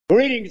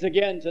Greetings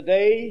again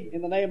today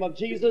in the name of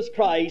Jesus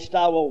Christ,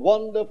 our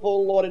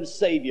wonderful Lord and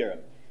Savior.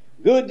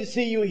 Good to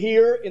see you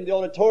here in the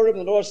auditorium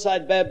of the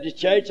Northside Baptist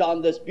Church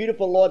on this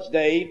beautiful Lord's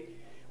Day.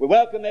 We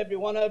welcome every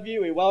one of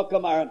you. We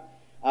welcome our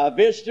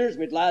visitors.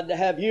 We're glad to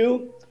have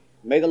you.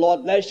 May the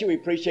Lord bless you. We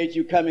appreciate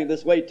you coming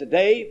this way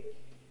today.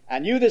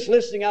 And you that's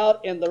listening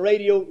out in the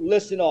radio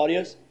listening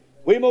audience,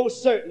 we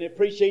most certainly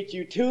appreciate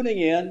you tuning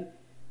in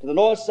to the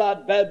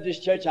Northside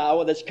Baptist Church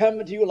Hour that's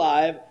coming to you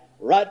live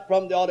right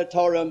from the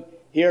auditorium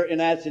here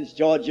in Athens,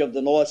 Georgia, of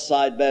the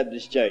Northside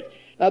Baptist Church.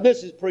 Now,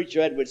 this is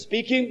Preacher Edward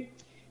speaking.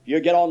 If you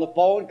get on the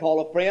phone, call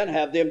a friend,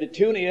 have them to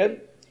tune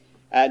in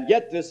and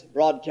get this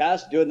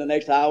broadcast during the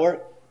next hour.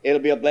 It'll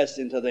be a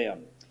blessing to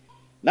them.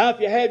 Now, if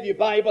you have your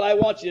Bible, I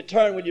want you to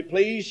turn, will you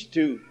please,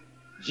 to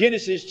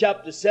Genesis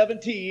chapter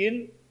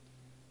 17,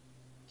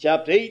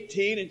 chapter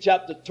 18, and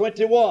chapter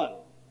 21.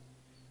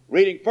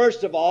 Reading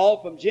first of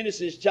all from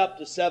Genesis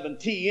chapter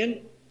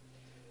 17.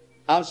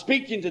 I'm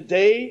speaking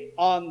today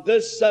on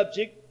this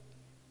subject,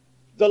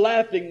 the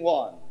laughing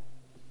one.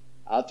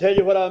 I'll tell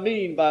you what I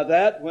mean by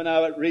that when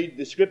I read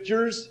the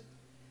scriptures.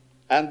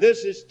 And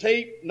this is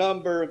tape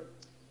number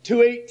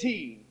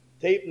 218.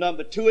 Tape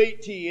number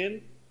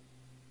 218,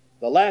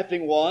 the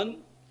laughing one.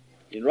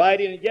 You can write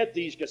in and get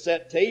these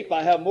cassette tape.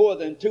 I have more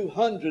than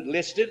 200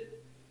 listed.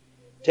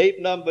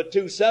 Tape number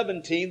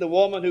 217, the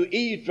woman who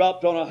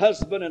eavesdropped on her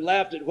husband and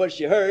laughed at what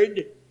she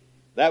heard.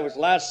 That was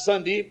last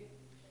Sunday.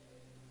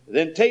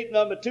 Then tape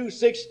number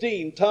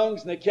 216,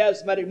 tongues and the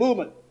charismatic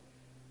movement.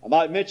 I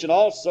might mention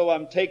also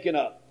I'm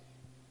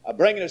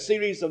bringing a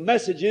series of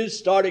messages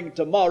starting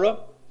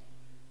tomorrow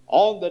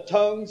on the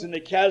tongues and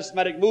the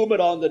charismatic movement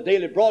on the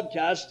daily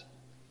broadcast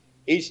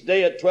each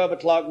day at 12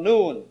 o'clock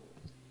noon.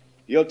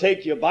 You'll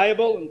take your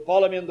Bible and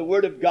follow me in the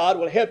Word of God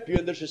will help you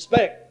in this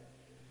respect.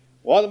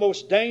 One of the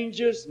most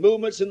dangerous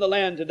movements in the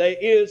land today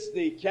is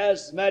the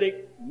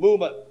charismatic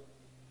movement.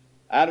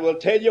 And we'll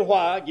tell you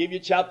why, give you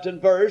chapter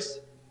and verse.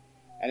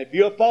 And if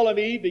you'll follow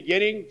me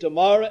beginning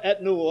tomorrow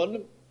at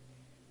noon,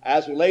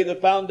 as we lay the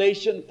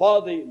foundation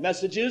for the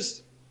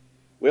messages,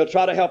 we'll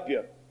try to help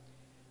you.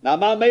 Now,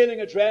 my mailing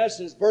address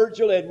is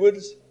Virgil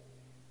Edwards,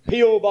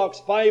 P.O.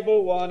 Box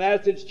 501,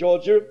 Athens,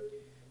 Georgia.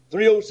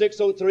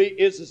 30603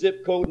 is the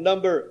zip code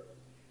number.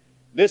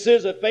 This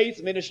is a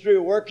faith ministry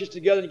who works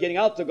together in getting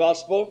out the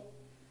gospel.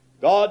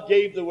 God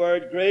gave the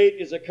word. Great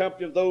is the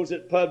company of those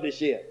that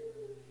publish it.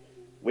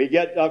 We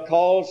get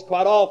calls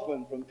quite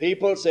often from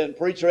people saying,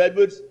 Preacher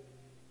Edwards,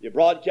 your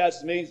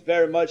broadcast means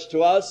very much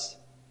to us.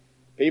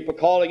 People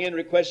calling in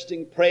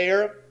requesting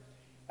prayer.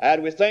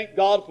 And we thank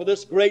God for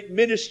this great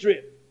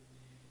ministry.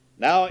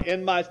 Now,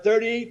 in my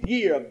 38th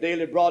year of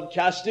daily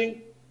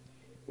broadcasting,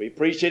 we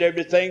appreciate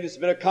everything that's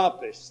been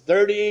accomplished.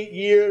 38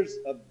 years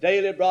of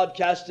daily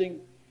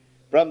broadcasting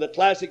from the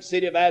classic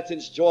city of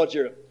Athens,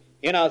 Georgia,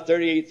 in our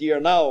 38th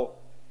year now.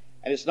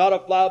 And it's not a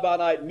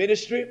fly-by-night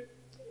ministry.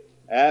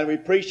 And we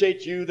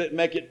appreciate you that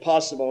make it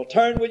possible.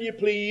 Turn, will you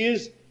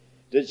please,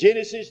 to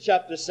Genesis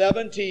chapter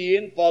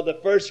 17 for the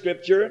first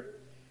scripture.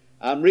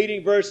 I'm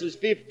reading verses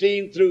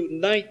 15 through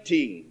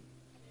 19.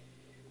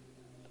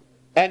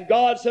 And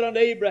God said unto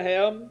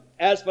Abraham,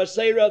 As for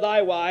Sarah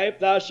thy wife,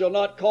 thou shalt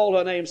not call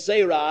her name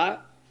Sarai,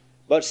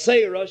 but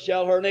Sarah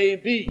shall her name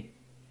be.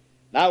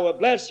 And I will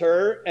bless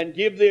her, and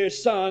give thee a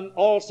son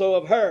also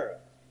of her.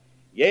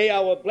 Yea,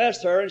 I will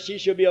bless her, and she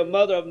shall be a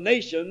mother of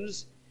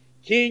nations.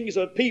 Kings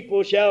of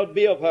people shall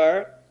be of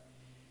her.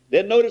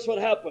 Then notice what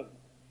happened.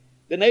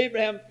 Then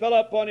Abraham fell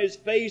upon his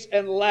face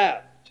and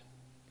laughed,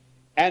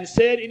 and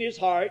said in his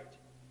heart,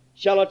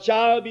 Shall a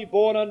child be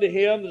born unto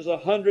him that is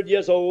 100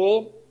 years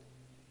old?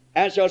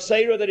 And shall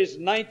Sarah that is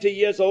 90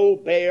 years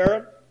old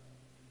bear?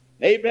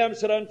 And Abraham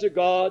said unto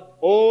God,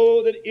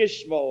 Oh, that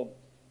Ishmael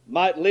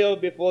might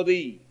live before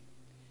thee.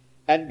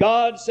 And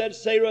God said,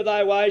 Sarah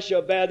thy wife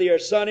shall bear thee a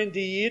son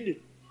indeed,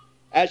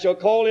 and shall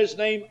call his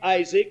name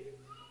Isaac.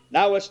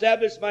 Now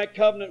establish my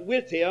covenant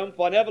with him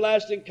for an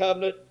everlasting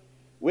covenant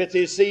with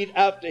his seed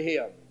after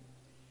him.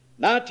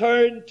 Now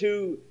turn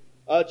to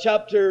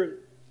chapter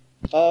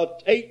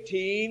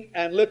 18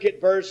 and look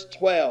at verse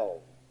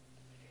 12.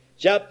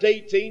 Chapter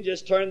 18,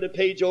 just turn the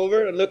page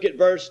over and look at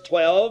verse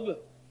 12.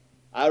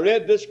 I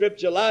read this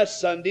scripture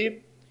last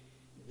Sunday.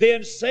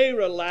 Then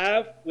Sarah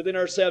laughed within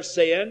herself,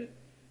 saying,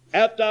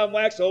 After I am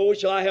waxed old,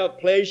 shall I have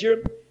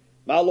pleasure,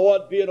 my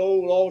Lord being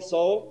old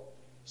also?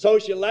 So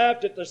she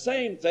laughed at the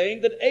same thing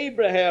that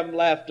Abraham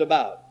laughed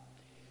about.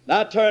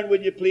 Now turn,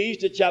 will you please,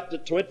 to chapter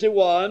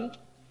 21.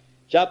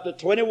 Chapter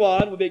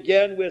 21, we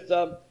begin with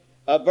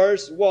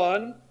verse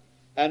 1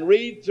 and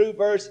read through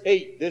verse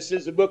 8. This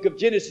is the book of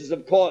Genesis,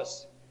 of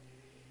course.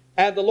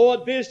 And the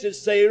Lord visited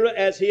Sarah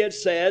as he had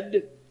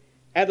said,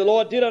 and the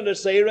Lord did unto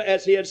Sarah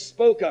as he had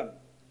spoken.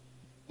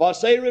 For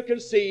Sarah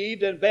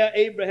conceived and bare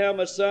Abraham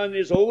a son in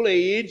his old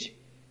age,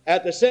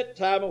 at the set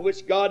time of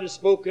which God had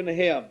spoken to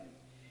him.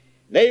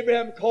 And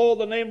Abraham called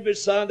the name of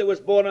his son that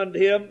was born unto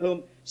him,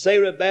 whom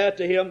Sarah bare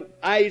to him,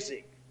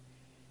 Isaac.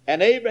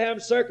 And Abraham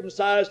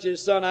circumcised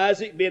his son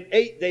Isaac, being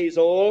 8 days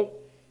old,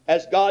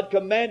 as God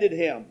commanded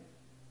him.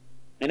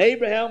 And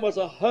Abraham was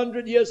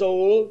 100 years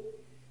old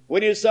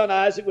when his son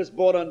Isaac was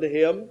born unto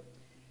him.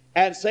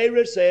 And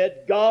Sarah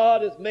said,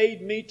 God hath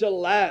made me to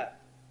laugh,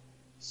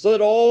 so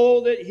that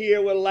all that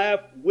hear will laugh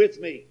with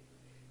me.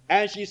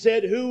 And she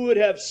said, who would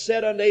have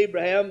said unto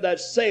Abraham that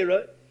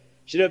Sarah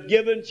should have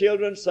given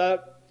children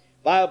suck,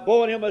 by have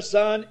borne him a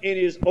son in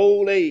his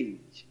old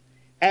age?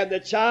 And the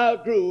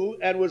child grew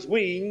and was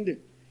weaned,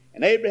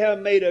 and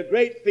Abraham made a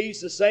great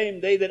feast the same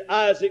day that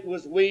Isaac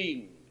was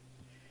weaned.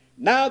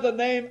 Now the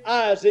name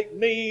Isaac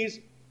means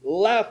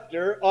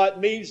laughter, or it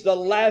means the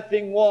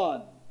laughing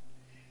one.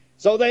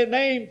 So they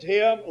named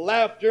him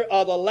Laughter,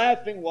 or the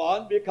laughing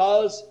one,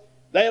 because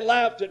they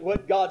laughed at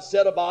what God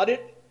said about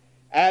it.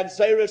 And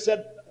Sarah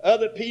said,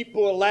 other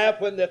people will laugh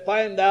when they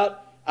find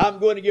out I'm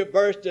going to give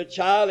birth to a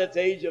child at the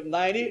age of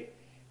 90.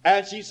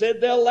 And she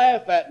said, they'll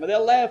laugh at me.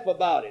 They'll laugh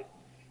about it.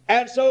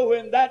 And so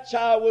when that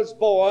child was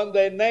born,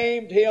 they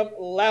named him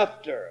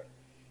Laughter.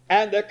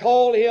 And they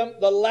called him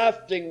the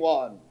laughing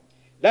one.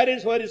 That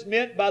is what is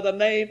meant by the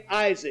name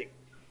Isaac.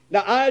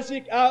 Now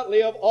Isaac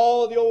outlived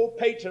all the old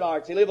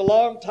patriarchs. He lived a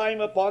long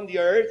time upon the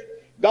earth.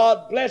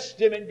 God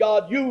blessed him and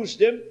God used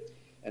him.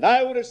 And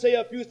I want to say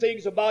a few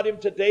things about him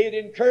today to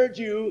encourage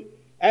you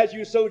as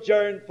you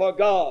sojourn for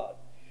God.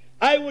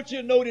 I want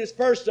you to notice,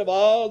 first of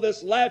all,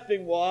 this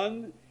laughing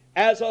one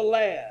as a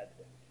lad.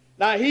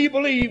 Now, he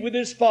believed with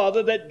his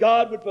father that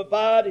God would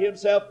provide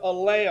himself a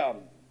lamb.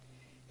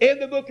 In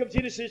the book of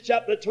Genesis,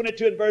 chapter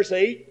 22 and verse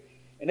 8,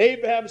 and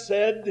Abraham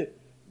said,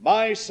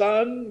 my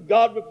son,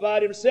 God would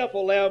provide himself a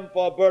lamb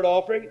for a burnt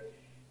offering.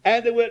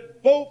 And they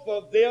went both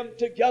of them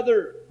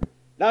together.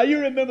 Now, you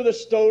remember the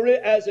story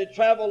as they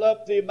traveled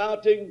up the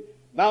mountain,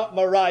 Mount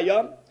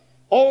Moriah.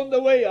 On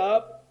the way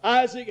up,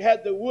 Isaac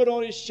had the wood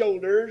on his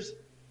shoulders.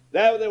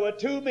 There were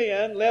two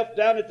men left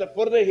down at the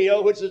foot of the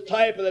hill, which is a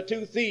type of the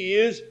two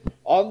thieves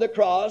on the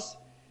cross.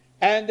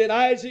 And then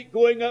Isaac,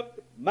 going up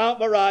Mount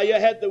Moriah,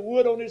 had the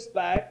wood on his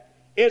back,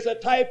 is a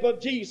type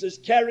of Jesus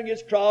carrying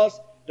his cross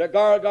to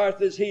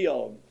Golgotha's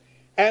hill.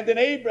 And then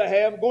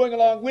Abraham, going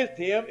along with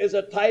him, is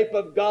a type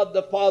of God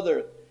the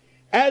Father.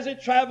 As he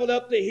traveled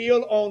up the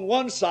hill on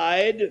one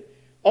side,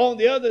 on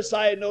the other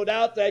side, no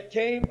doubt, there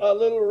came a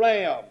little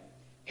lamb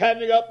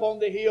coming up on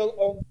the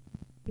hill.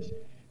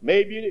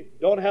 Maybe you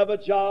don't have a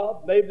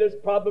job. Maybe there's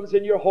problems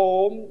in your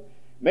home.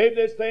 Maybe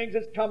there's things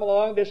that's come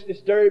along that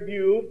disturb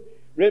you.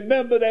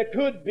 Remember, there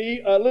could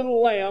be a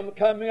little lamb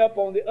coming up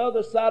on the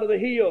other side of the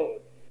hill.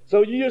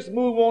 So you just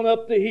move on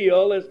up the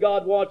hill as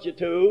God wants you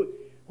to.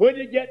 When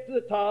you get to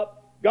the top,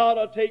 God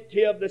will take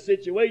care of the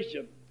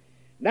situation.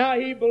 Now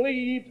he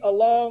believed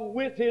along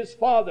with his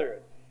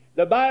father.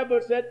 The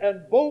Bible said,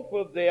 and both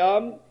of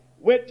them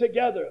went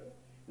together.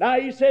 Now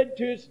he said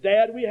to his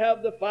dad, we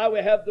have the fire, we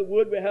have the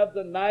wood, we have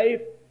the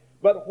knife,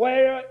 but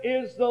where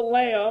is the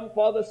lamb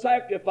for the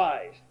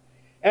sacrifice?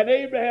 And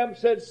Abraham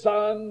said,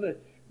 son,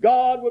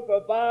 God would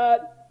provide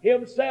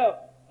himself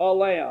a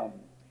lamb.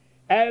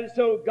 And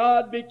so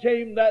God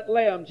became that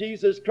lamb.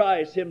 Jesus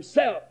Christ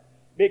himself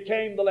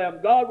became the lamb.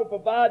 God would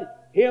provide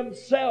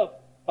himself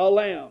a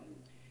lamb.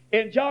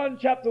 In John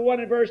chapter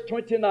 1 and verse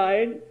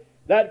 29,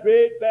 that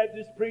great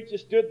Baptist preacher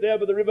stood there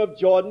by the river of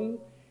Jordan.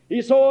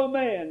 He saw a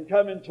man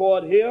coming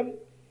toward him,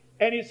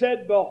 and he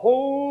said,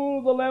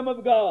 behold the Lamb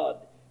of God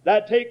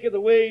that taketh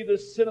away the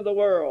sin of the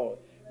world.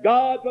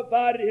 God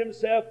provided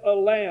himself a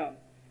lamb.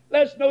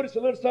 Let's notice a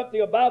little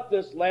something about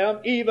this lamb,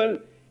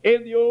 even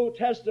in the Old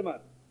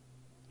Testament.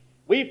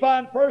 We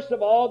find, first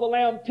of all, the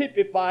lamb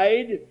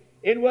typified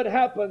in what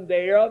happened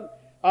there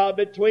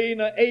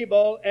between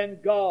Abel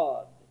and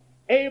God.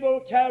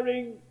 Abel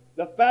carrying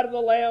the fat of the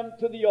lamb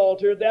to the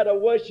altar there to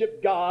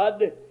worship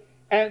God.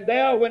 And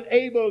there when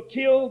Abel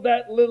killed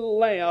that little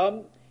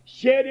lamb,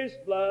 shed his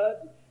blood,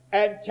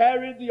 and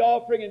carried the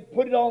offering and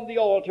put it on the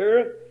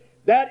altar,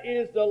 that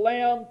is the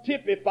lamb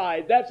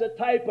typified. That's a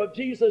type of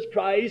Jesus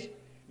Christ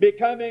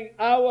becoming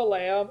our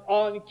lamb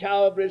on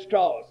Calvary's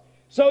cross.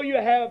 So you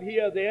have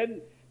here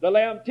then the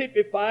lamb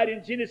typified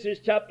in Genesis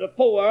chapter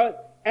 4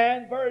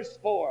 and verse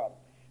 4.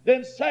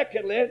 Then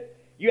secondly,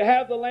 you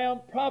have the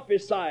lamb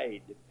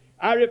prophesied.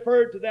 I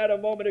referred to that a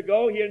moment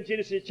ago here in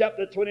Genesis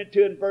chapter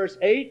 22 and verse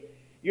 8.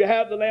 You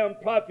have the lamb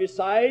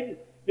prophesied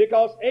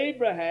because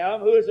Abraham,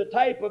 who is a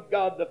type of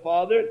God the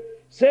Father,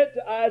 said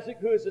to Isaac,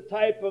 who is a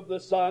type of the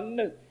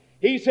Son,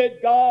 he said,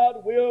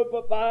 God will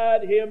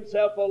provide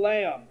himself a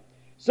lamb.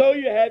 So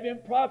you have him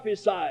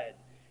prophesied.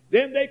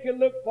 Then they can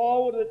look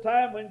forward to the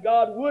time when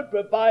God would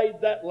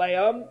provide that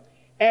lamb,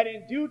 and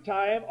in due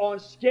time, on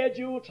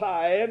scheduled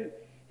time,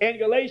 in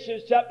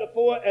Galatians chapter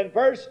 4 and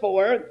verse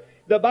 4,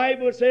 the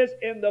Bible says,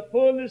 in the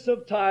fullness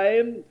of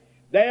time,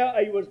 there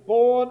he was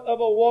born of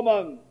a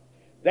woman.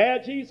 There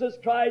Jesus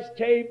Christ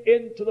came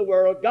into the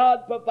world,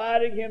 God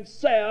providing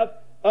himself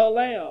a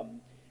lamb.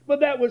 But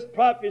that was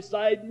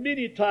prophesied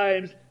many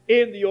times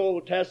in the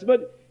Old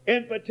Testament,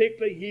 in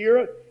particular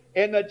here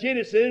in the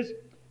Genesis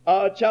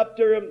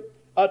chapter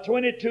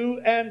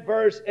 22 and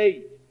verse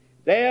 8.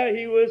 There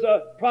he was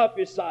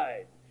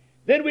prophesied.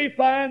 Then we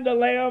find the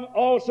lamb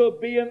also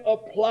being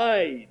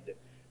applied.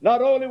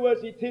 Not only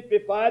was he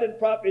typified and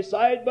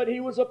prophesied, but he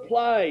was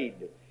applied.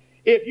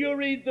 If you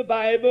read the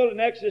Bible in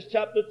Exodus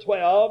chapter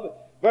 12,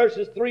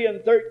 verses 3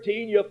 and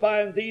 13, you'll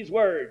find these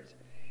words.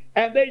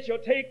 And they shall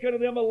take unto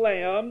them a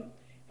lamb,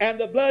 and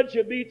the blood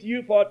shall be to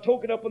you for a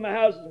token upon the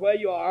houses where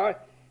you are.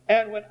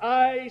 And when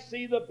I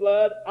see the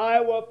blood, I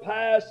will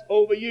pass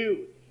over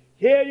you.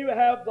 Here you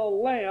have the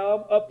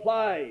lamb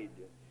applied.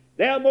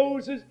 There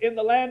Moses in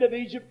the land of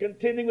Egypt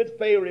contending with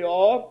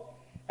Pharaoh.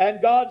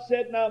 And God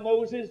said, now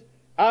Moses,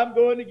 I'm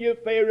going to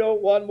give Pharaoh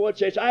one more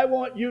chance. I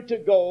want you to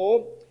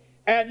go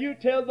and you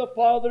tell the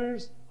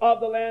fathers of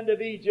the land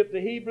of Egypt,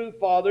 the Hebrew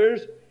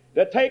fathers,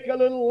 to take a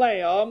little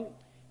lamb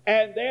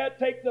and there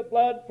take the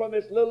blood from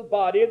its little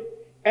body,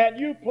 and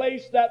you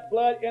place that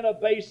blood in a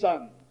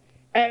basin.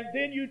 And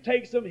then you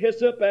take some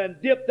hyssop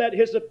and dip that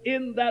hyssop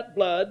in that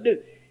blood.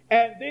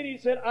 And then he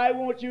said, I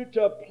want you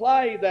to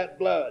apply that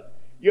blood.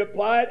 You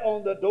apply it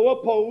on the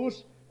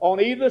doorpost,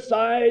 on either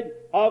side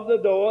of the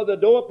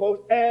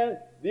doorpost, and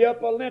the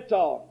upper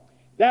lintel.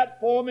 That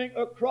forming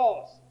a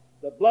cross,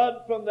 the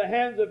blood from the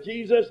hands of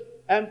Jesus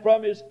and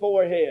from his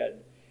forehead.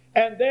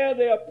 And there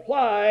they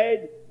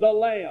applied the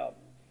lamb.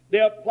 They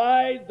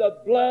applied the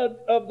blood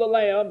of the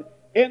lamb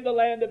in the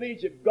land of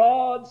Egypt.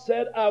 God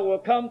said, I will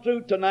come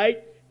through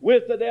tonight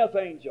with the death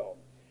angel.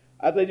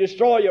 The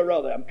destroyer,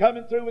 rather. I'm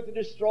coming through with the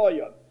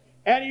destroyer.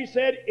 And he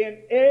said,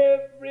 in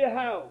every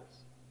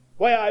house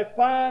where I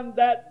find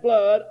that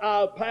blood,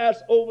 I'll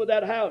pass over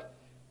that house.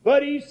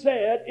 But he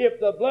said, if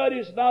the blood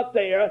is not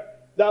there,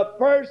 the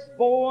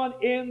firstborn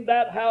in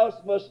that house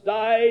must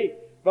die,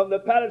 from the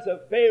palace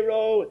of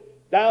Pharaoh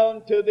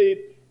down to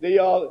the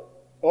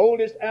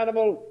oldest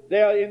animal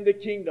there in the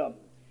kingdom.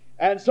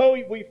 And so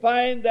we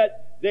find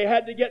that they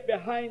had to get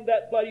behind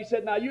that blood. He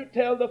said, now you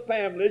tell the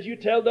families, you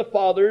tell the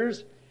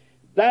fathers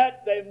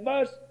that they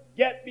must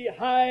get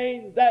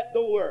behind that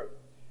door.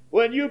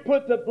 When you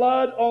put the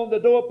blood on the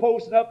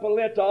doorpost and upper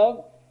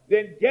lintel,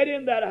 then get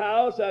in that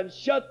house and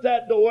shut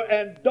that door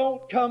and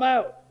don't come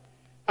out.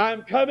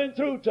 I'm coming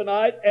through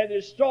tonight, and the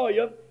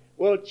destroyer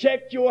will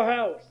check your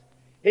house.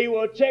 He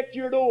will check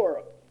your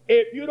door.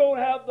 If you don't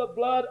have the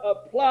blood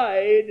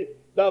applied,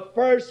 the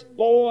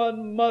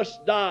firstborn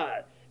must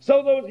die.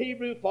 So those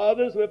Hebrew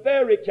fathers were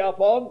very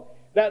careful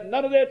that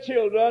none of their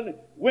children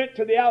went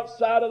to the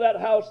outside of that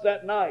house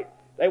that night.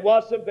 They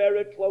watched them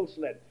very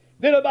closely.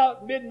 Then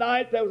about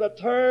midnight there was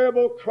a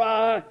terrible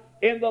cry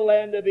in the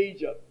land of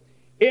Egypt.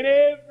 In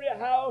every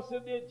house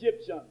of the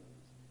Egyptians,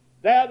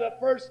 there the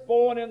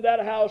firstborn in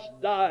that house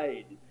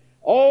died.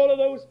 All of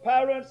those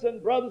parents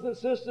and brothers and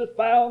sisters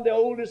found the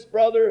oldest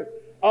brother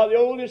or the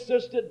oldest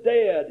sister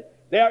dead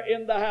there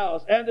in the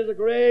house. And there's a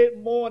great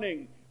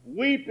mourning,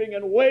 weeping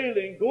and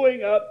wailing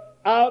going up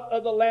out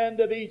of the land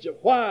of Egypt.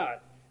 Why?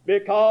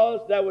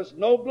 Because there was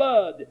no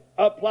blood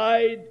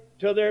applied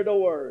to their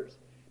doors.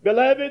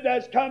 Beloved,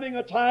 there's coming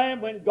a time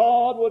when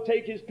God will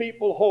take his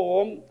people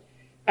home,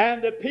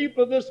 and the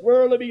people of this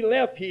world will be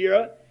left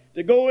here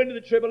to go into the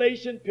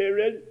tribulation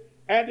period,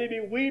 and they'll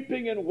be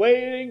weeping and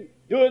wailing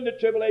during the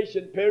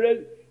tribulation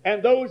period.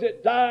 And those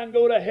that die and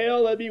go to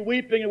hell, they'll be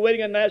weeping and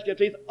waiting and gnashing of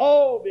teeth,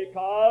 all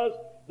because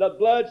the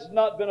blood's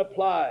not been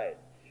applied.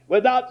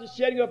 Without the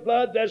shedding of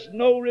blood, there's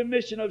no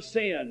remission of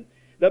sin.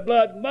 The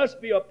blood must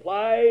be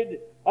applied,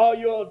 or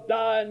you'll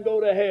die and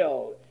go to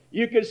hell.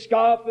 You can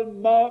scoff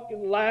and mock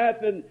and laugh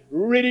and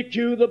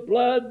ridicule the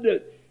blood.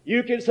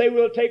 You can say,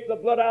 we'll take the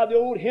blood out of the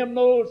old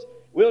hymnals,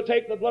 we'll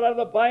take the blood out of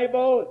the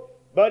Bible,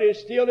 but it's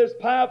still as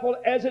powerful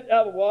as it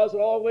ever was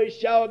and always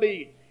shall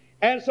be.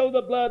 And so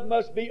the blood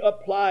must be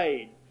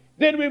applied.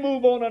 Then we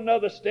move on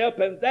another step,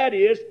 and that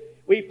is,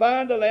 we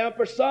find the Lamb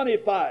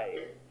personified.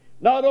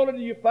 Not only do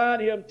you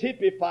find him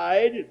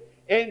typified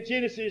in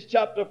Genesis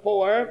chapter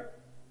 4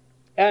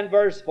 and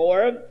verse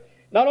 4,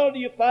 not only do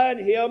you find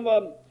him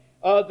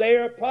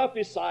there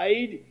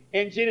prophesied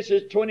in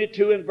Genesis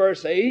 22 and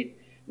verse 8,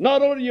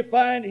 not only do you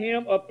find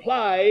him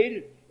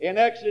applied in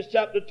Exodus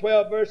chapter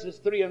 12 verses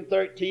 3 and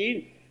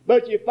 13,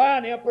 but you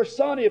find him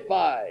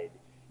personified.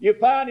 You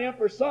find him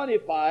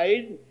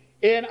personified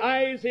in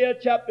Isaiah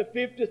chapter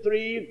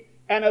 53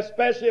 and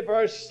especially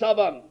verse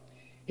 7.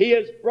 He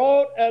is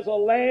brought as a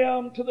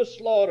lamb to the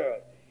slaughter,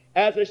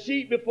 as a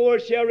sheep before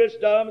his shearer is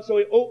dumb, so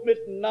he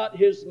openeth not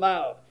his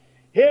mouth.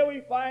 Here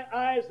we find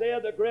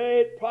Isaiah, the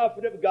great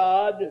prophet of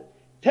God,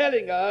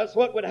 telling us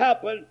what would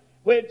happen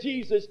when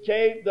Jesus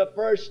came the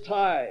first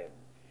time.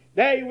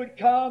 There he would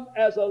come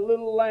as a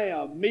little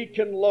lamb, meek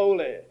and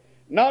lowly,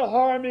 not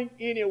harming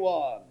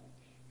anyone.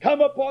 Come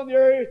upon the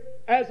earth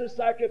as a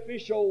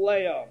sacrificial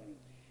lamb.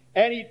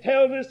 And he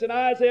tells us in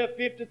Isaiah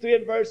 53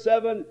 and verse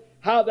 7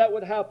 how that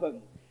would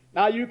happen.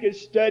 Now you can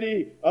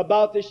study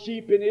about the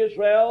sheep in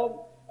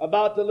Israel,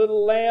 about the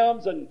little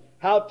lambs and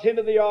how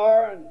tender they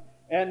are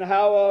and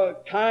how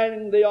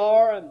kind they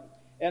are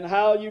and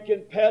how you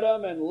can pet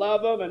them and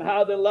love them and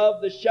how they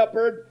love the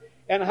shepherd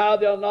and how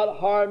they'll not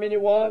harm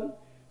anyone.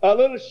 A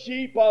little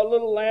sheep or a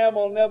little lamb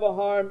will never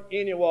harm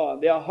anyone.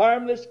 They are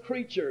harmless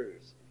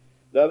creatures.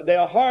 They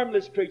are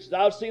harmless creatures.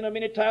 I've seen them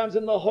many times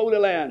in the Holy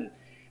Land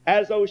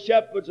as those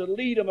shepherds would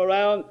lead them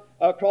around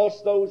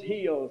across those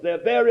hills.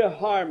 They're very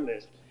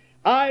harmless.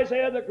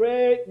 Isaiah, the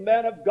great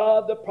man of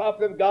God, the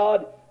prophet of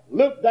God,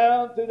 looked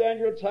down through the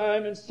angel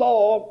time and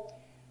saw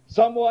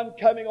someone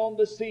coming on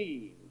the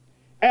scene.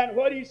 And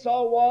what he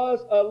saw was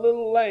a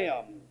little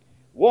lamb.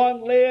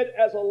 One led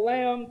as a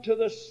lamb to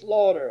the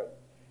slaughter.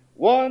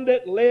 One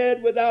that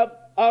led without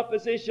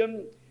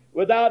opposition,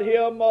 without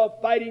him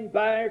fighting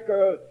back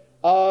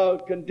or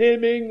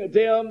condemning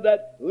them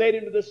that led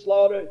him to the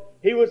slaughter.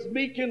 He was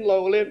meek and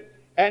lowly,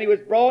 and he was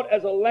brought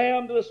as a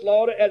lamb to the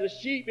slaughter, as a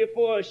sheep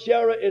before a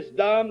shearer is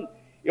dumb,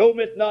 he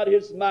openeth not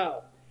his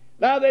mouth.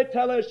 Now they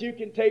tell us you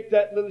can take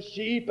that little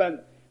sheep, and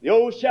the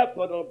old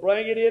shepherd will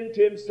bring it in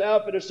to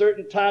himself at a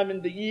certain time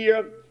in the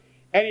year,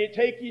 and he'll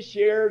take his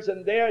shears,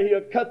 and there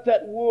he'll cut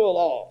that wool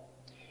off.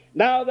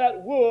 Now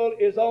that wool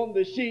is on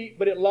the sheep,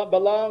 but it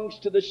belongs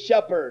to the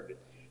shepherd.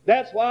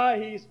 That's why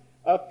he's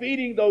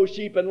feeding those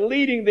sheep and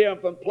leading them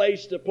from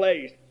place to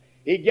place.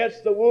 He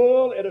gets the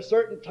wool at a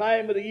certain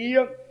time of the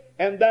year,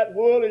 and that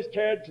wool is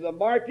carried to the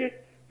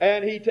market,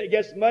 and he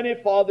gets money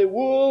for the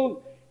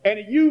wool, and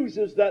he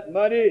uses that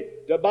money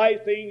to buy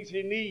things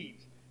he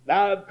needs.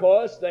 Now, of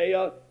course, they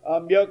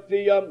milk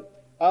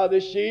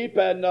the sheep,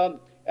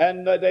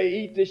 and they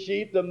eat the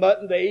sheep, the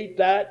mutton, they eat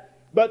that.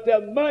 But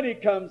their money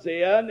comes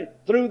in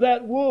through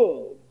that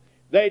wool.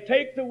 They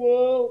take the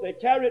wool, they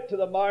carry it to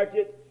the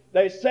market,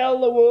 they sell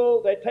the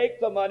wool, they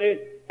take the money,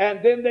 and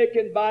then they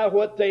can buy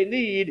what they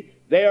need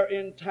there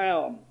in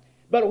town.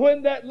 But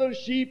when that little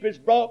sheep is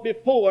brought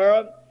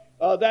before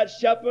that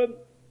shepherd,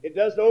 it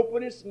doesn't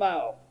open its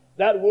mouth.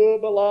 That wool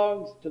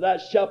belongs to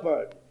that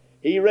shepherd.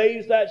 He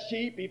raised that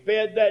sheep, he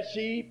fed that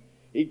sheep,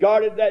 he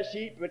guarded that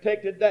sheep,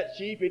 protected that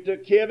sheep, he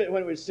took care of it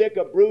when it was sick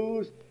or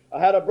bruised or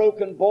had a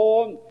broken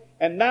bone.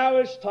 And now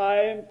it's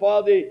time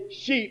for the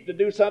sheep to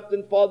do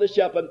something for the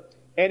shepherd,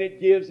 and it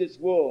gives its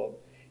wool.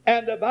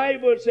 And the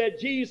Bible said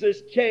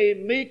Jesus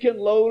came meek and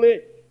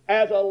lowly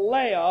as a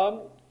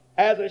lamb,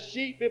 as a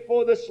sheep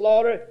before the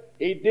slaughter.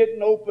 He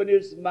didn't open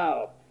his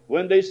mouth.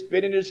 When they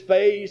spit in his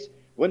face,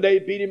 when they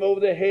beat him over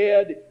the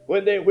head,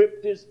 when they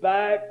whipped his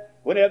back,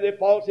 whenever they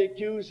falsely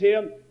accused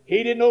him,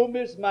 he didn't open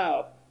his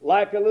mouth.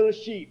 Like a little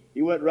sheep,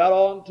 he went right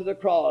on to the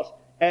cross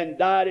and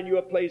died in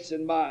your place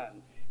and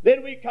mine.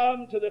 Then we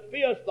come to the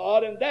fifth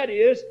thought, and that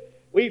is,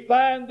 we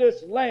find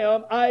this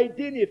lamb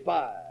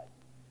identified.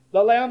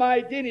 The lamb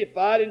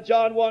identified in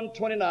John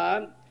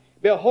 1:29.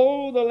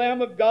 Behold the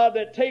Lamb of God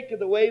that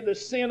taketh away the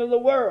sin of the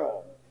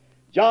world.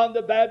 John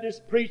the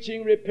Baptist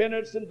preaching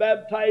repentance and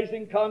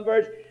baptizing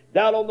converts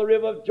down on the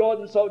river of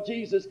Jordan saw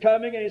Jesus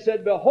coming, and he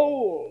said,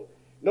 behold.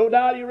 No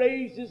doubt he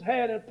raised his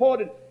hand and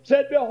pointed,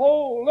 said,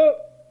 behold, look,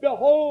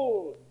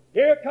 behold,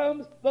 here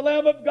comes the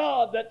Lamb of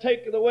God that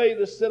taketh away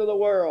the sin of the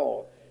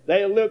world.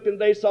 They looked and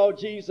they saw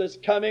Jesus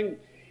coming,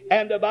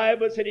 and the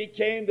Bible said he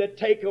came to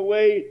take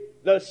away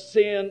the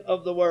sin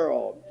of the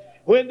world.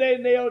 When they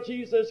nailed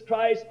Jesus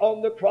Christ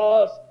on the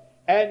cross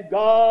and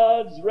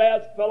God's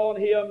wrath fell on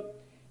him,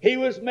 he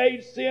was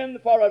made sin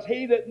for us.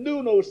 He that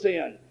knew no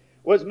sin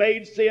was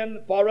made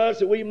sin for us,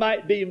 that we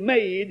might be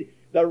made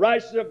the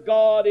righteousness of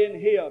God in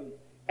him.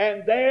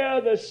 And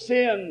there the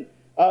sin,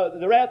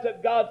 the wrath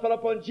of God fell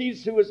upon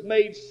Jesus, who was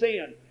made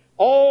sin.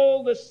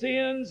 All the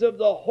sins of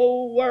the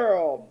whole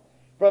world,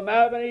 from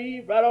Adam and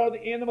Eve right on to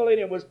the end of the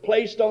millennium, was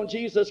placed on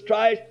Jesus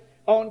Christ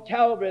on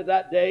Calvary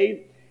that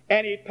day.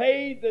 And he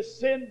paid the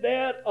sin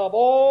debt of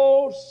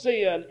all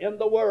sin in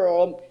the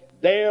world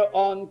there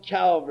on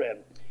Calvary.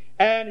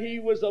 And he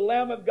was the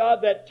Lamb of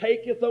God that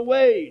taketh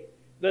away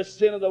the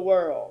sin of the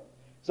world.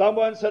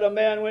 Someone said a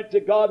man went to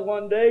God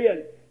one day,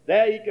 and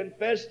there he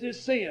confessed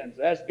his sins,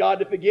 asked God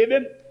to forgive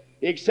him.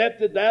 He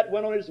accepted that,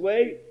 went on his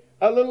way.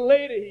 A little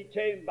later he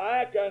came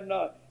back and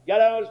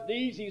got on his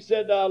knees. He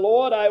said,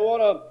 Lord, I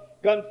want to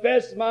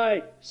confess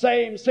my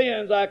same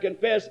sins I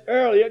confessed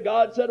earlier.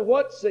 God said,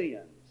 what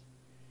sins?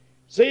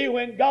 See,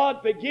 when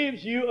God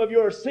forgives you of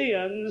your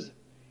sins,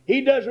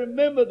 he doesn't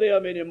remember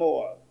them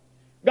anymore.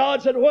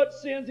 God said, what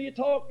sins are you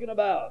talking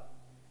about?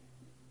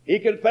 He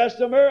confessed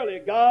them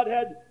earlier. God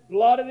had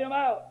blotted them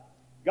out.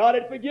 God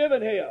had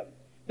forgiven him.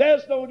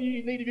 There's no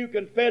need of you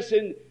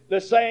confessing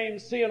the same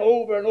sin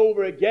over and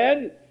over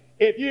again.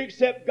 If you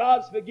accept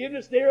God's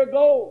forgiveness, they're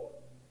gone.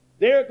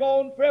 They're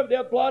gone forever.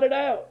 They're blotted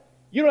out.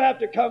 You don't have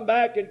to come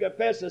back and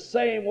confess the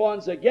same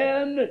ones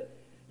again,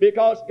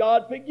 because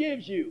God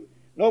forgives you.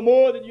 No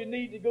more than you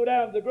need to go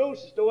down to the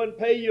grocery store and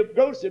pay your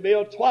grocery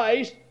bill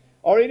twice,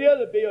 or any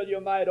other bill you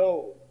might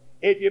owe.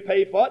 If you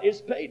pay for it, it's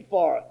paid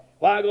for.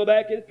 Why go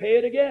back and pay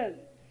it again?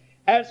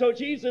 And so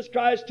Jesus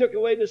Christ took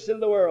away the sin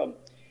of the world.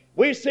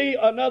 We see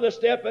another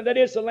step, and that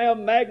is the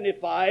Lamb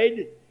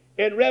magnified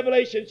in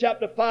Revelation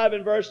chapter 5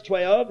 and verse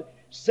 12,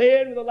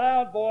 saying with a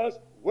loud voice,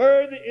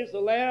 worthy is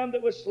the Lamb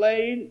that was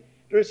slain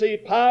to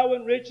receive power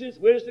and riches,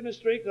 wisdom and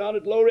strength and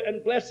honor, glory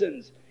and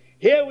blessings.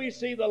 Here we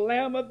see the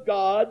Lamb of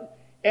God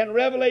in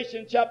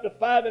Revelation chapter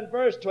 5 and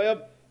verse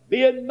 12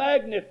 being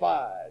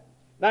magnified.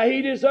 Now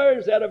he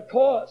deserves that, of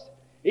course.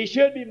 He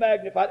should be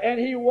magnified, and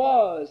he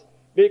was,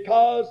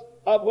 because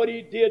of what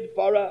he did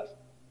for us.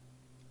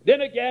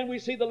 Then again we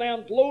see the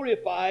Lamb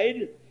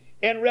glorified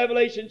in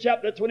Revelation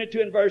chapter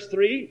 22 and verse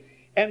 3,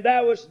 and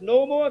there was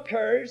no more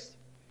curse,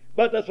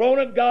 but the throne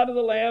of God and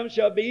the Lamb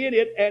shall be in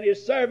it, and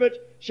his servants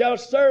shall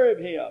serve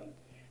him.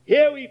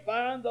 Here we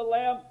find the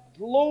Lamb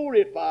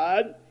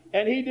glorified,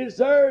 and he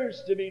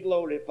deserves to be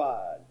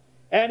glorified.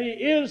 And he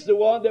is the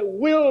one that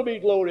will be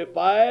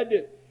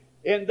glorified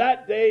in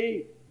that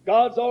day.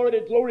 God's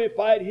already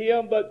glorified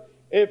him, but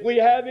if we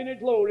have any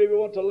glory, we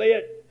want to lay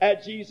it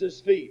at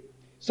Jesus' feet.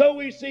 So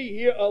we see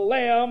here a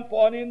lamb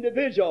for an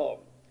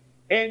individual.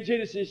 In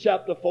Genesis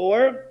chapter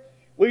 4,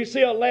 we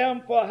see a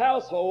lamb for a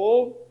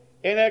household.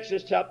 In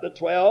Exodus chapter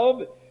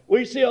 12,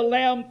 we see a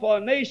lamb for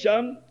a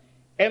nation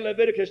in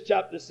Leviticus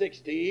chapter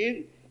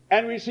 16,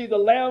 and we see the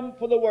lamb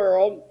for the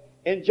world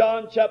in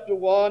John chapter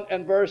 1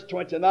 and verse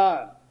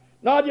 29.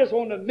 Now I just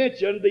want to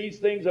mention these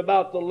things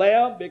about the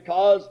lamb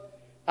because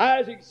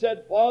Isaac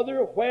said, Father,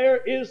 where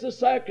is the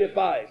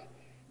sacrifice?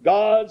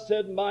 God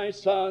said, my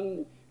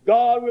son,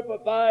 God will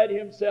provide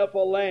himself a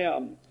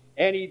lamb,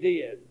 and he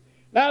did.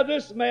 Now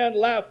this man,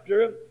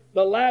 Laughter,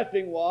 the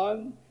laughing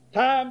one,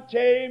 time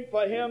came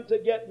for him to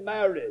get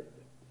married.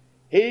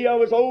 He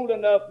was old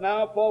enough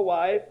now for a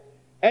wife,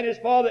 and his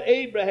father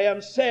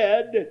Abraham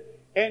said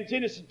in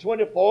Genesis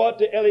 24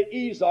 to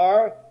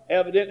Eliezer,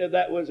 evidently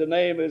that was the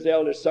name of his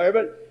eldest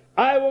servant,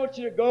 I want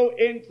you to go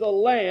into the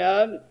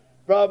land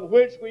from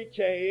which we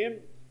came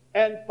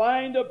and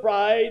find a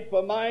bride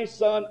for my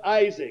son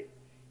Isaac.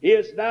 He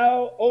is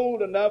now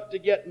old enough to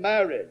get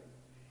married.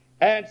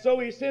 And so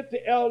he sent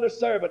the eldest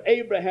servant,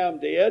 Abraham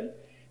did,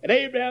 and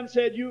Abraham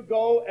said, you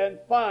go and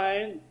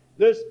find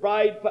this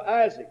bride for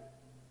Isaac.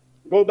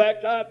 Go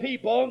back to our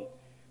people.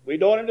 We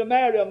don't want him to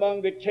marry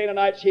among the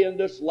Canaanites here in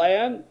this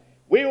land.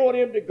 We want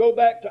him to go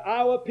back to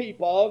our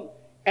people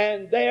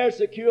and there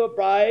secure a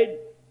bride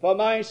for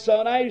my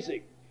son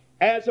Isaac.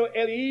 And so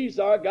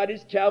Eliezer got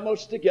his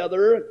camels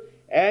together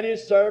and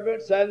his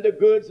servants and the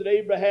goods that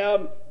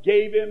Abraham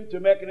gave him to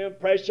make an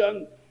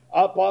impression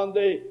upon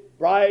the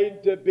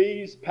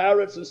bride-to-be's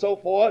parrots and so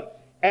forth.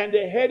 And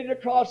they headed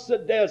across the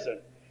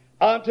desert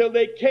until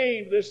they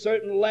came to this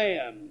certain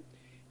land.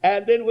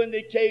 And then when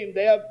they came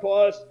there, of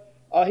course,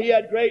 he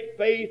had great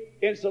faith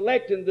in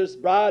selecting this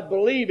bride,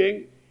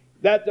 believing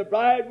that the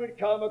bride would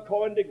come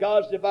according to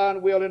God's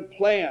divine will and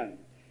plan.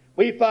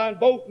 We find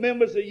both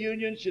members of the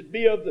union should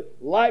be of the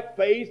like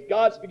faith.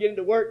 God's beginning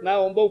to work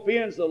now on both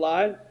ends of the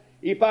line.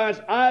 He finds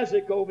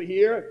Isaac over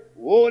here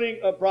wanting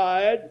a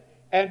bride,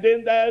 and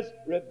then there's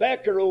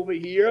Rebekah over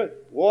here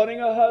wanting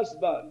a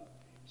husband.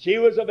 She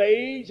was of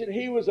age and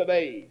he was of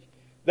age.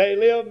 They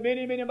lived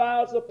many, many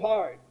miles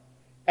apart.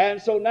 And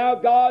so now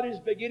God is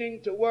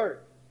beginning to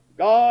work.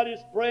 God is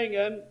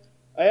bringing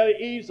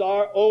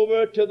Eliezer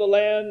over to the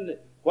land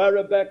where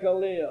Rebekah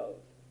lived.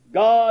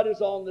 God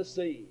is on the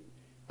scene.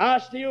 I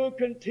still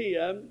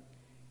contend,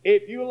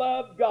 if you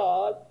love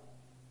God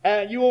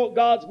and you want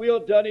God's will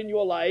done in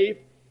your life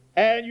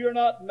and you're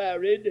not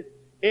married,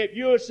 if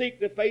you'll seek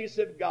the face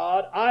of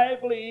God, I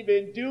believe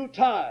in due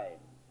time,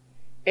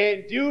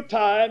 if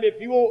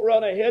you won't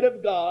run ahead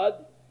of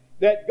God,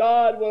 that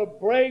God will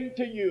bring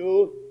to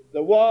you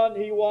the one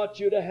he wants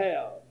you to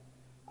have.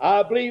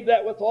 I believe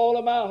that with all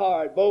of my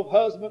heart, both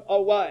husband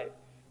or wife.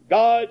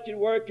 God can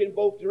work in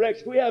both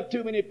directions. We have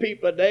too many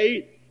people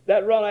today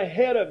that run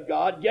ahead of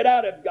God, get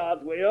out of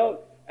God's will,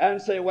 and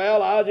say,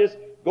 well, I'll just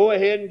go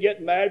ahead and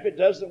get married. If it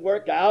doesn't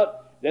work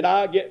out, then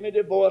I'll get me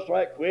divorced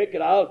right quick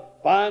and I'll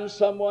find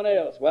someone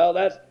else. Well,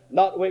 that's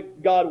not the way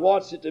God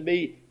wants it to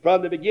be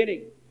from the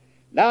beginning.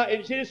 Now,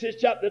 in Genesis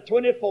chapter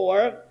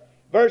 24,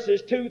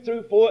 verses 2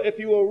 through 4, if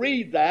you will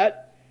read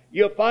that,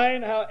 you'll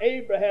find how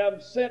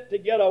Abraham sent to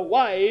get a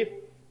wife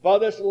for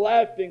this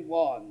laughing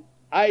one,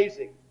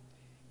 Isaac.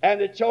 And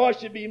the choice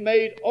should be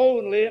made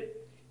only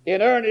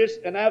in earnest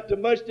and after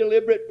much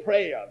deliberate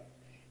prayer.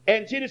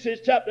 In Genesis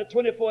chapter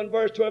 24 and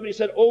verse 12, he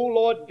said, O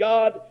Lord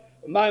God,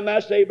 my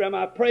master Abraham,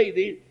 I pray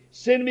thee,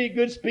 send me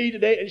good speed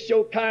today and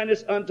show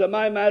kindness unto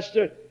my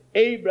master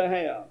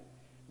Abraham.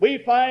 We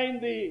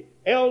find the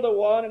elder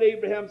one in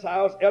Abraham's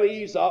house,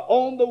 Eliezer,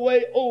 on the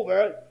way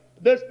over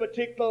this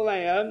particular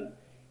land.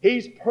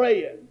 He's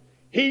praying.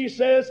 He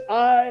says,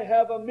 I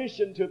have a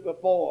mission to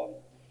perform.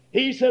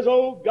 He says,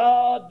 oh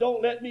God,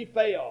 don't let me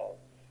fail.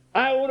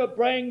 I want to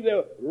bring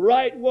the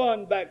right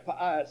one back for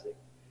Isaac.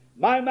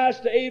 My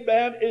master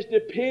Abraham is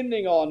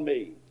depending on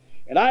me.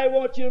 And I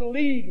want you to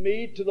lead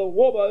me to the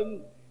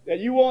woman that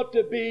you want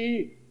to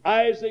be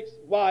Isaac's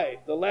wife,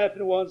 the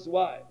laughing one's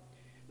wife.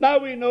 Now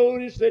we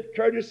notice that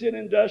courtesy and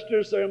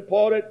industrious are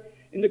important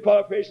in the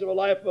qualification of a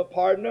life of a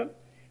partner.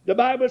 The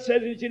Bible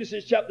says in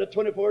Genesis chapter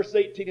 24, verse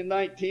 18 and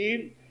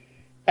 19,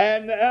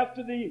 and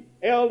after the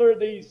elder,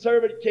 the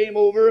servant came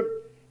over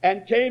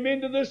and came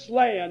into this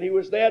land, he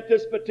was there at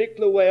this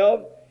particular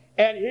well,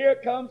 and here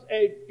comes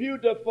a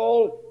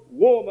beautiful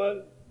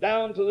woman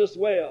down to this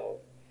well.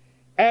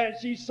 And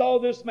she saw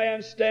this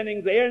man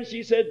standing there, and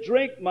she said,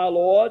 drink, my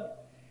lord.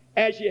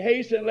 And she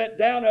hastened and let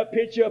down her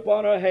pitcher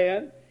upon her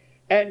hand,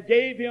 and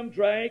gave him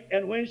drink.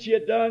 And when she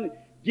had done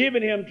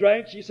giving him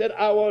drink, she said,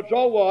 I will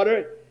draw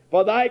water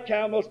for thy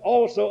camels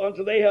also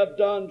until they have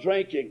done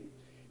drinking.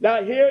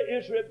 Now here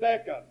is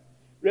Rebekah.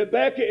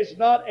 Rebekah is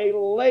not a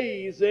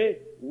lazy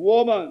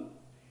woman.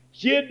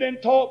 She had been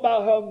taught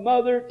by her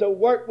mother to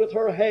work with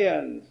her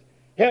hands,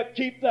 help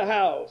keep the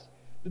house,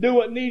 to do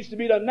what needs to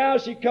be done. Now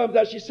she comes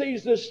out, she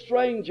sees this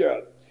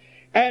stranger,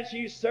 and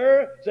she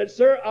said,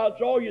 "Sir, I'll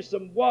draw you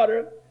some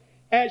water."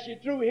 And she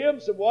threw him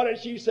some water, and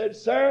she said,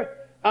 "Sir,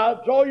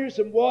 I'll draw you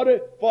some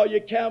water for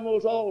your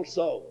camels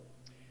also."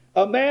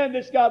 A man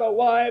that's got a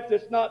wife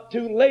that's not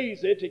too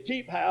lazy to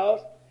keep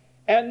house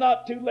and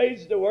not too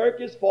lazy to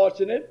work is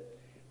fortunate.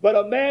 But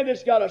a man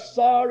that's got a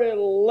sorry,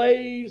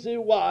 lazy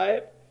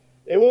wife,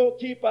 they won't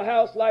keep a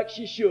house like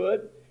she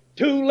should,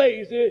 too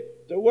lazy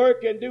to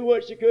work and do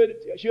what she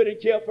should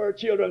and care for her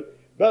children,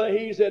 brother,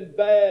 he's in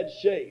bad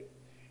shape.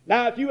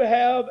 Now, if you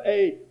have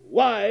a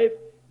wife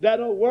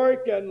that'll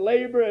work and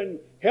labor and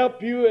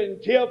help you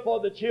and care for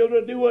the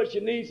children, do what she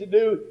needs to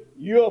do,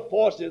 you're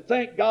fortunate.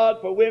 Thank God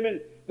for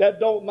women that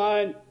don't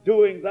mind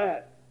doing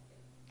that.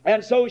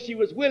 And so she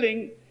was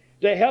willing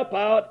to help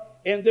out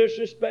in this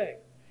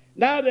respect.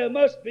 Now there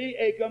must be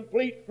a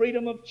complete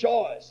freedom of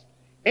choice.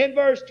 In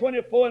verse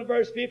 24 and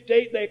verse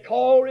 58, they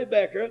called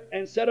Rebekah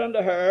and said unto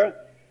her,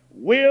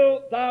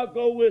 "Wilt thou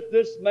go with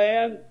this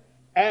man?"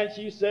 And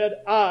she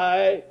said,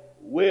 "I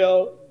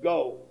will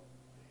go."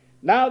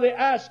 Now they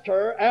asked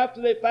her,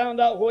 after they found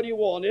out what he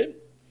wanted,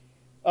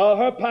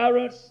 her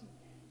parents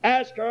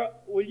asked her,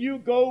 "Will you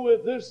go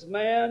with this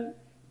man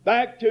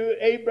back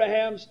to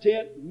Abraham's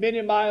tent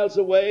many miles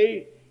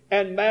away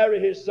and marry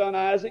his son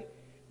Isaac?"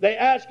 They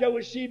asked her,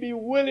 would she be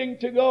willing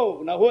to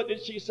go? Now what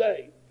did she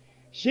say?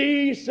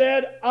 She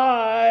said,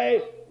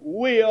 "I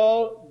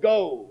will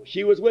go."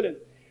 She was willing.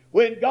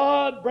 When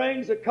God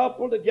brings a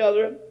couple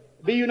together,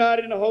 be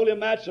united in a holy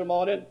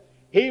matrimony,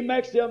 He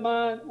makes their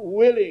mind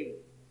willing.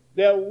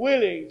 They're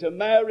willing to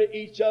marry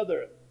each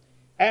other.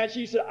 And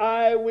she said,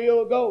 "I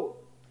will go."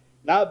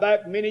 Now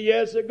back many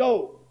years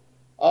ago,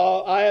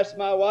 I asked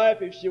my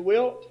wife if she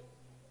willed,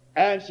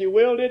 and she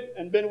willed it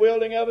and been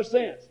willing ever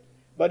since.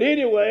 But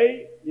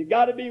anyway, you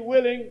got to be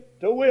willing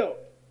to will.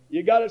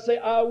 You got to say,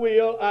 "I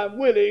will, I'm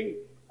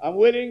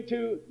willing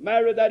to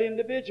marry that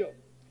individual."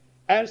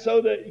 And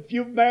so that if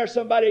you marry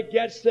somebody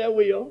against their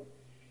will,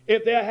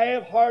 if they're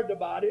half-hearted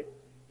about it,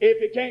 if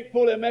you can't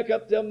fully make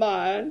up their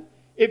mind,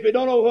 if you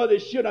don't know whether they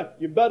should or not,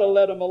 you better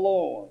let them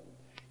alone.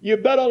 You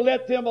better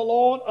let them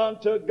alone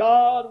until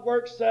God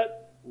works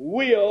that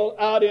will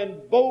out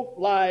in both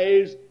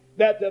lives,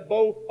 that they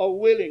both are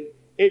willing.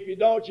 If you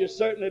don't, you'll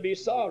certainly be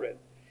sorry.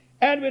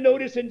 And we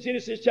notice in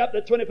Genesis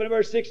chapter 24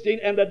 verse 16,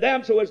 "And the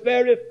damsel was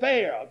very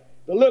fair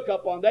to look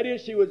upon." That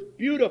is, she was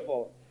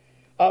beautiful,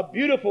 a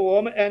beautiful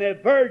woman, and a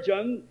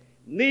virgin,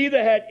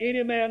 neither had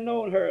any man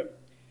known her.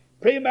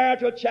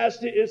 Premarital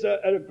chastity is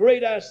a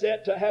great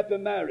asset to happy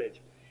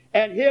marriage.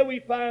 And here we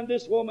find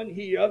this woman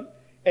here,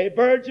 a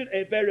virgin,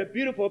 a very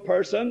beautiful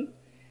person,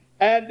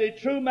 and the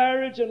true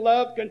marriage and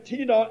love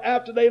continued on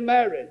after they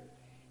married.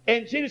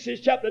 In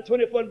Genesis chapter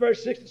 24 and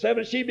verse 6 and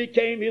 7, she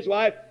became his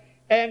wife,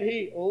 and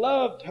he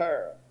loved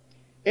her.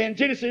 In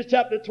Genesis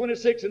chapter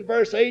 26 and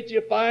verse 8,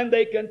 you find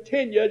they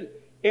continued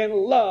in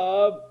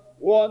love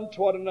one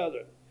toward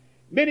another.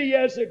 Many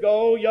years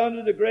ago,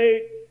 yonder the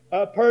great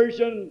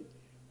Persian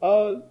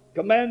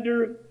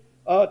commander,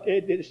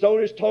 the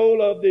story is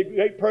told of the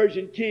great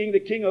Persian king, the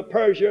king of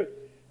Persia,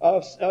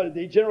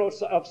 the general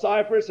of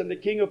Cyprus and the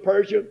king of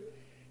Persia.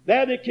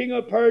 There the king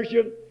of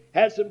Persia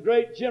had some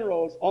great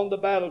generals on the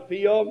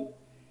battlefield.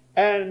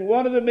 And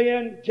one of the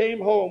men came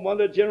home, one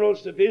of the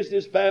generals, to visit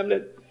his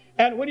family.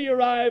 And when he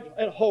arrived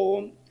at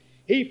home,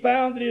 he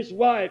found that his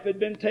wife had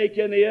been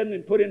taken in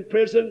and put in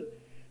prison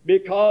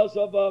because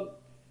of,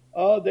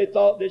 they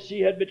thought that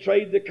she had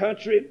betrayed the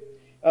country,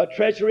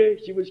 treachery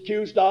she was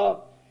accused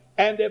of.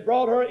 And they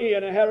brought her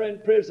in and had her in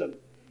prison.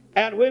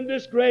 And when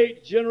this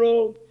great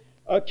general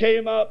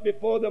came up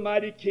before the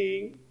mighty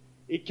king,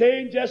 he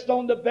came just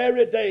on the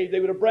very day they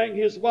were to bring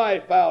his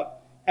wife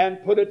out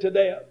and put her to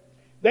death.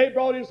 They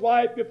brought his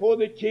wife before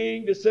the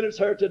king to sentence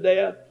her to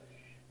death.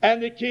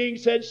 And the king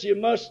said she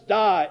must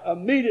die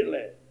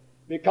immediately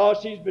because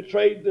she's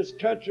betrayed this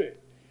country.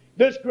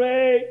 This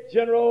great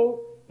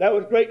general that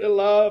was greatly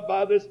loved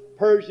by this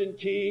Persian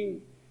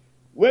king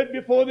went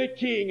before the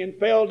king and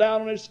fell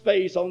down on his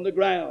face on the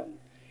ground.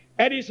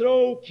 And he said,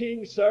 "Oh,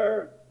 king,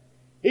 sir,"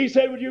 he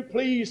said, "would you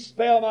please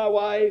spare my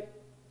wife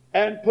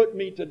and put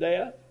me to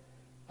death?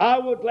 I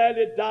will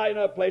gladly die in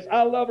her place.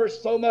 I love her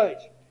so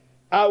much.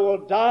 I will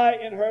die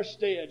in her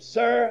stead.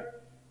 Sir,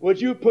 would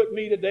you put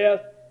me to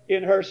death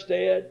in her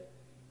stead?"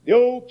 The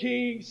old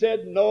king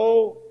said,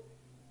 "No,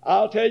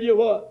 I'll tell you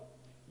what.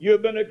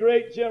 You've been a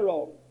great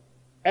general,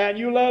 and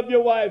you love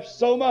your wife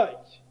so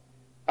much,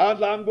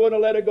 I'm going to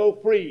let her go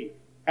free,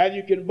 and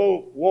you can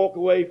both walk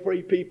away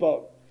free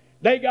people."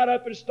 They got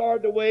up and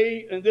started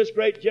away, and this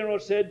great general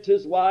said to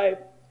his wife,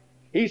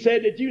 he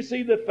said, "Did you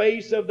see the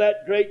face of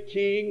that great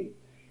king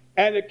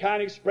and the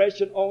kind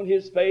expression on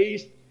his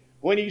face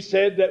when he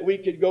said that we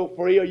could go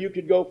free or you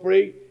could go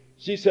free?"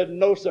 She said,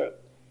 "No, sir."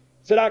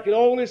 Said, "I could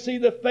only see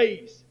the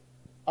face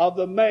of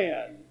the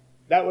man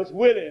that was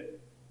willing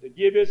to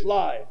give his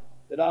life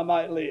that I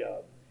might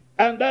live."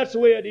 And that's the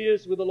way it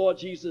is with the Lord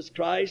Jesus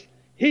Christ.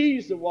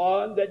 He's the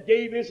one that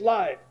gave His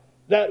life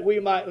that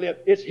we might live.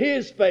 It's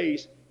His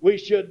face we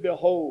should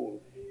behold.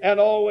 And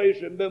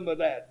always remember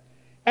that.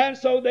 And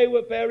so they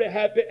were very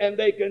happy, and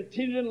they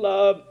continued in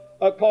love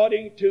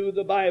according to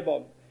the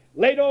Bible.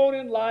 Later on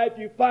in life,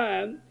 you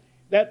find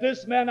that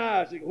this man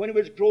Isaac, when he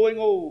was growing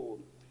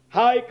old,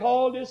 how he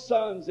called his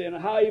sons in,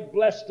 and how he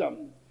blessed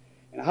them,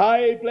 and how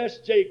he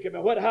blessed Jacob,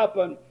 and what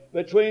happened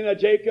between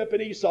Jacob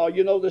and Esau.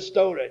 You know the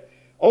story.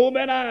 Old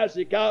man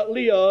Isaac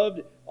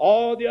outlived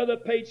all the other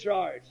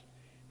patriarchs,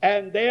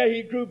 and there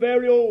he grew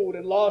very old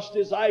and lost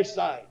his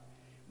eyesight.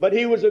 But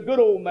he was a good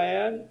old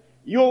man.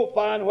 You won't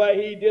find where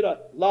he did a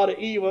lot of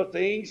evil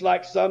things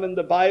like some in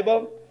the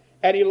Bible.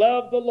 And he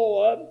loved the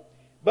Lord,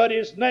 but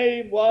his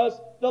name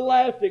was the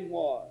Laughing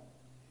One.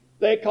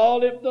 They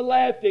called him the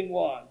Laughing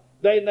One.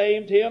 They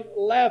named him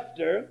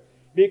Laughter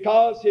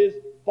because his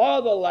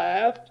father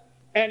laughed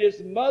and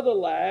his mother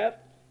laughed.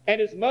 And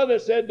his mother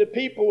said the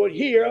people would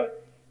hear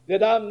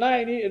that I'm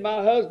 90 and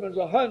my husband's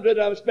 100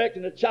 and I'm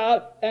expecting a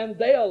child, and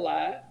they'll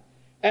laugh.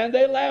 And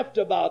they laughed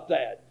about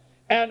that.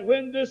 And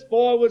when this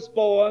boy was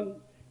born,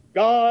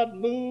 God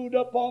moved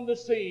upon the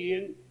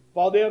scene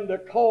for them to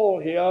call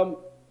him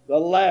the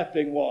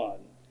Laughing One.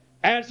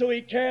 And so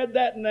he carried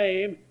that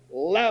name,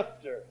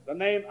 Laughter. The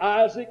name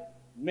Isaac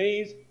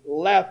means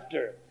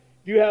laughter.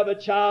 If you have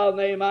a child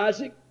named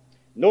Isaac,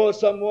 know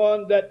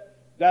someone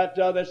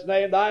that's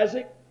named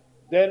Isaac,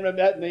 then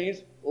that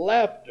means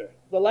laughter,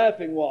 the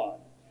Laughing One.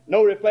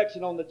 No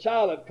reflection on the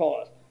child, of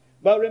course.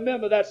 But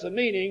remember, that's the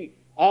meaning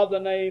of the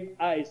name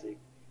Isaac.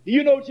 Do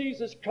you know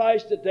Jesus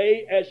Christ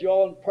today as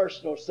your own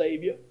personal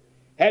Savior?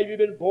 Have you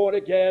been born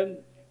again,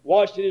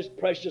 washed in His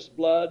precious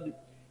blood?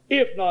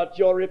 If not,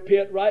 you'll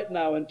repent right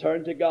now and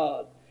turn to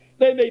God.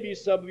 There may be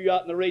some of you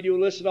out in the radio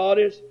listening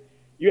audience.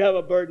 You have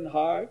a burdened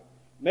heart.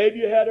 Maybe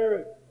you had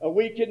a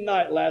wicked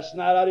night last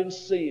night out in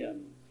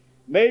sin.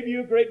 Maybe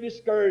you're greatly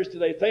discouraged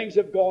today. Things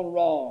have gone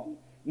wrong.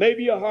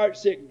 Maybe your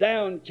heart's sick,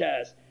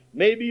 downcast.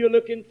 Maybe you're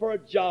looking for a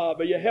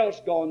job or your health's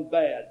gone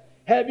bad.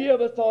 Have you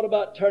ever thought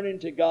about turning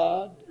to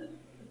God?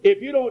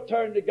 If you don't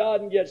turn to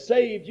God and get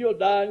saved, you'll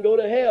die and go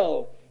to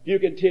hell if you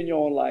continue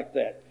on like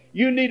that.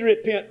 You need to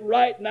repent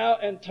right now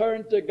and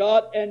turn to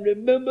God. And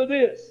remember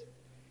this.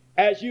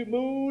 As you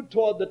move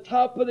toward the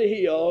top of the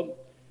hill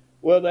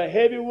with a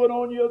heavy one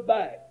on your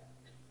back,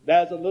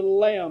 there's a little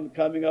lamb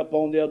coming up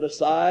on the other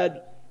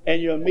side,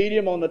 and you'll meet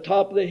him on the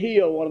top of the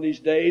hill one of these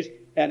days,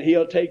 and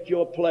he'll take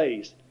your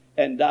place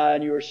and die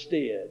in your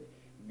stead.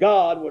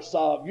 God will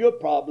solve your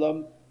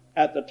problem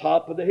at the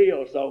top of the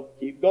hill. So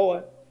keep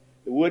going.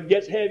 The wood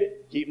gets heavy.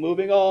 Keep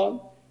moving on.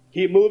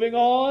 Keep moving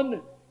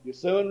on. You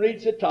soon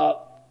reach the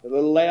top. The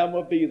little lamb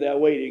will be there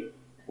waiting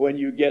when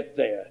you get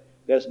there.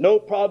 There's no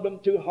problem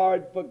too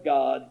hard for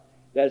God.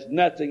 There's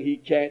nothing He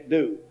can't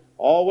do.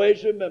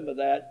 Always remember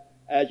that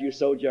as you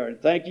sojourn.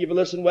 Thank you for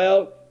listening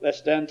well. Let's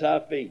stand to our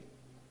feet.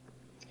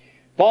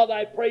 Father,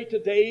 I pray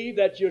today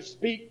that you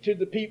speak to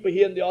the people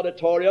here in the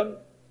auditorium.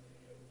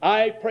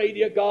 I pray,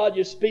 dear God,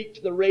 you speak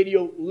to the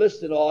radio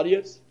listening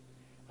audience.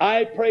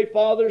 I pray,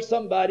 Father,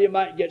 somebody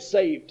might get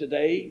saved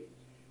today.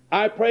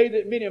 I pray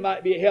that many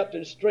might be helped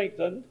and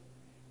strengthened.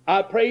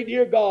 I pray,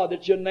 dear God,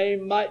 that your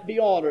name might be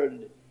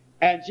honored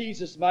and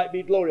Jesus might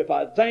be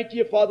glorified. Thank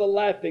you for the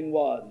Laughing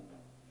One.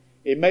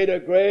 He made a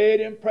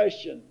great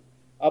impression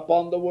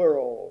upon the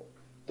world.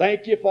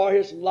 Thank you for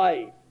his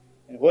life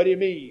and what he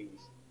means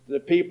to the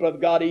people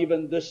of God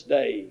even this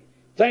day.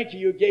 Thank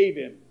you gave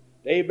him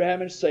to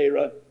Abraham and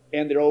Sarah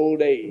in their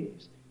old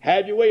age.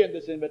 Have your way in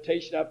this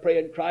invitation, I pray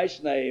in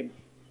Christ's name.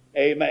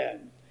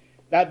 Amen.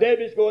 Now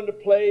Debbie's going to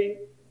play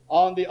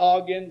on the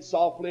organ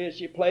softly as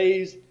she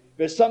plays.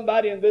 There's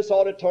somebody in this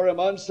auditorium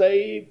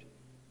unsaved,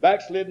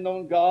 backslidden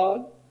on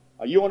God,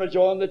 or you want to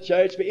join the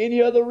church for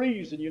any other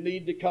reason, you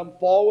need to come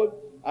forward.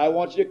 I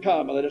want you to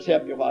come and let us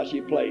help you while she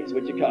plays.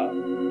 Would you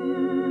come?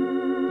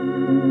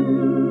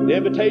 The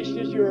invitation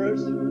is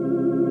yours.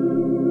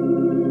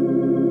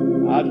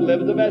 I've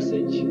delivered the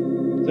message.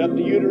 It's up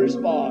to you to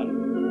respond.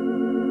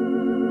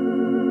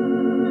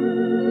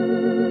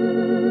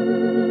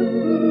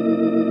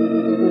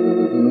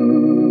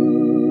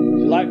 Would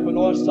you like for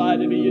Northside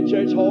to be your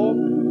church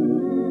home?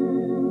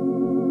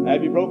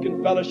 Have you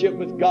broken fellowship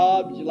with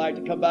God? Would you like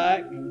to come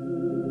back?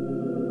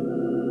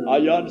 Are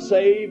you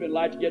unsaved and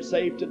like to get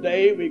saved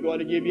today? We're going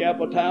to give you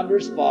ample time to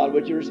respond.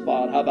 Would you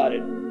respond? How about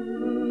it?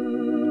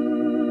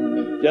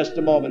 Just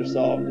a moment or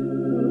so.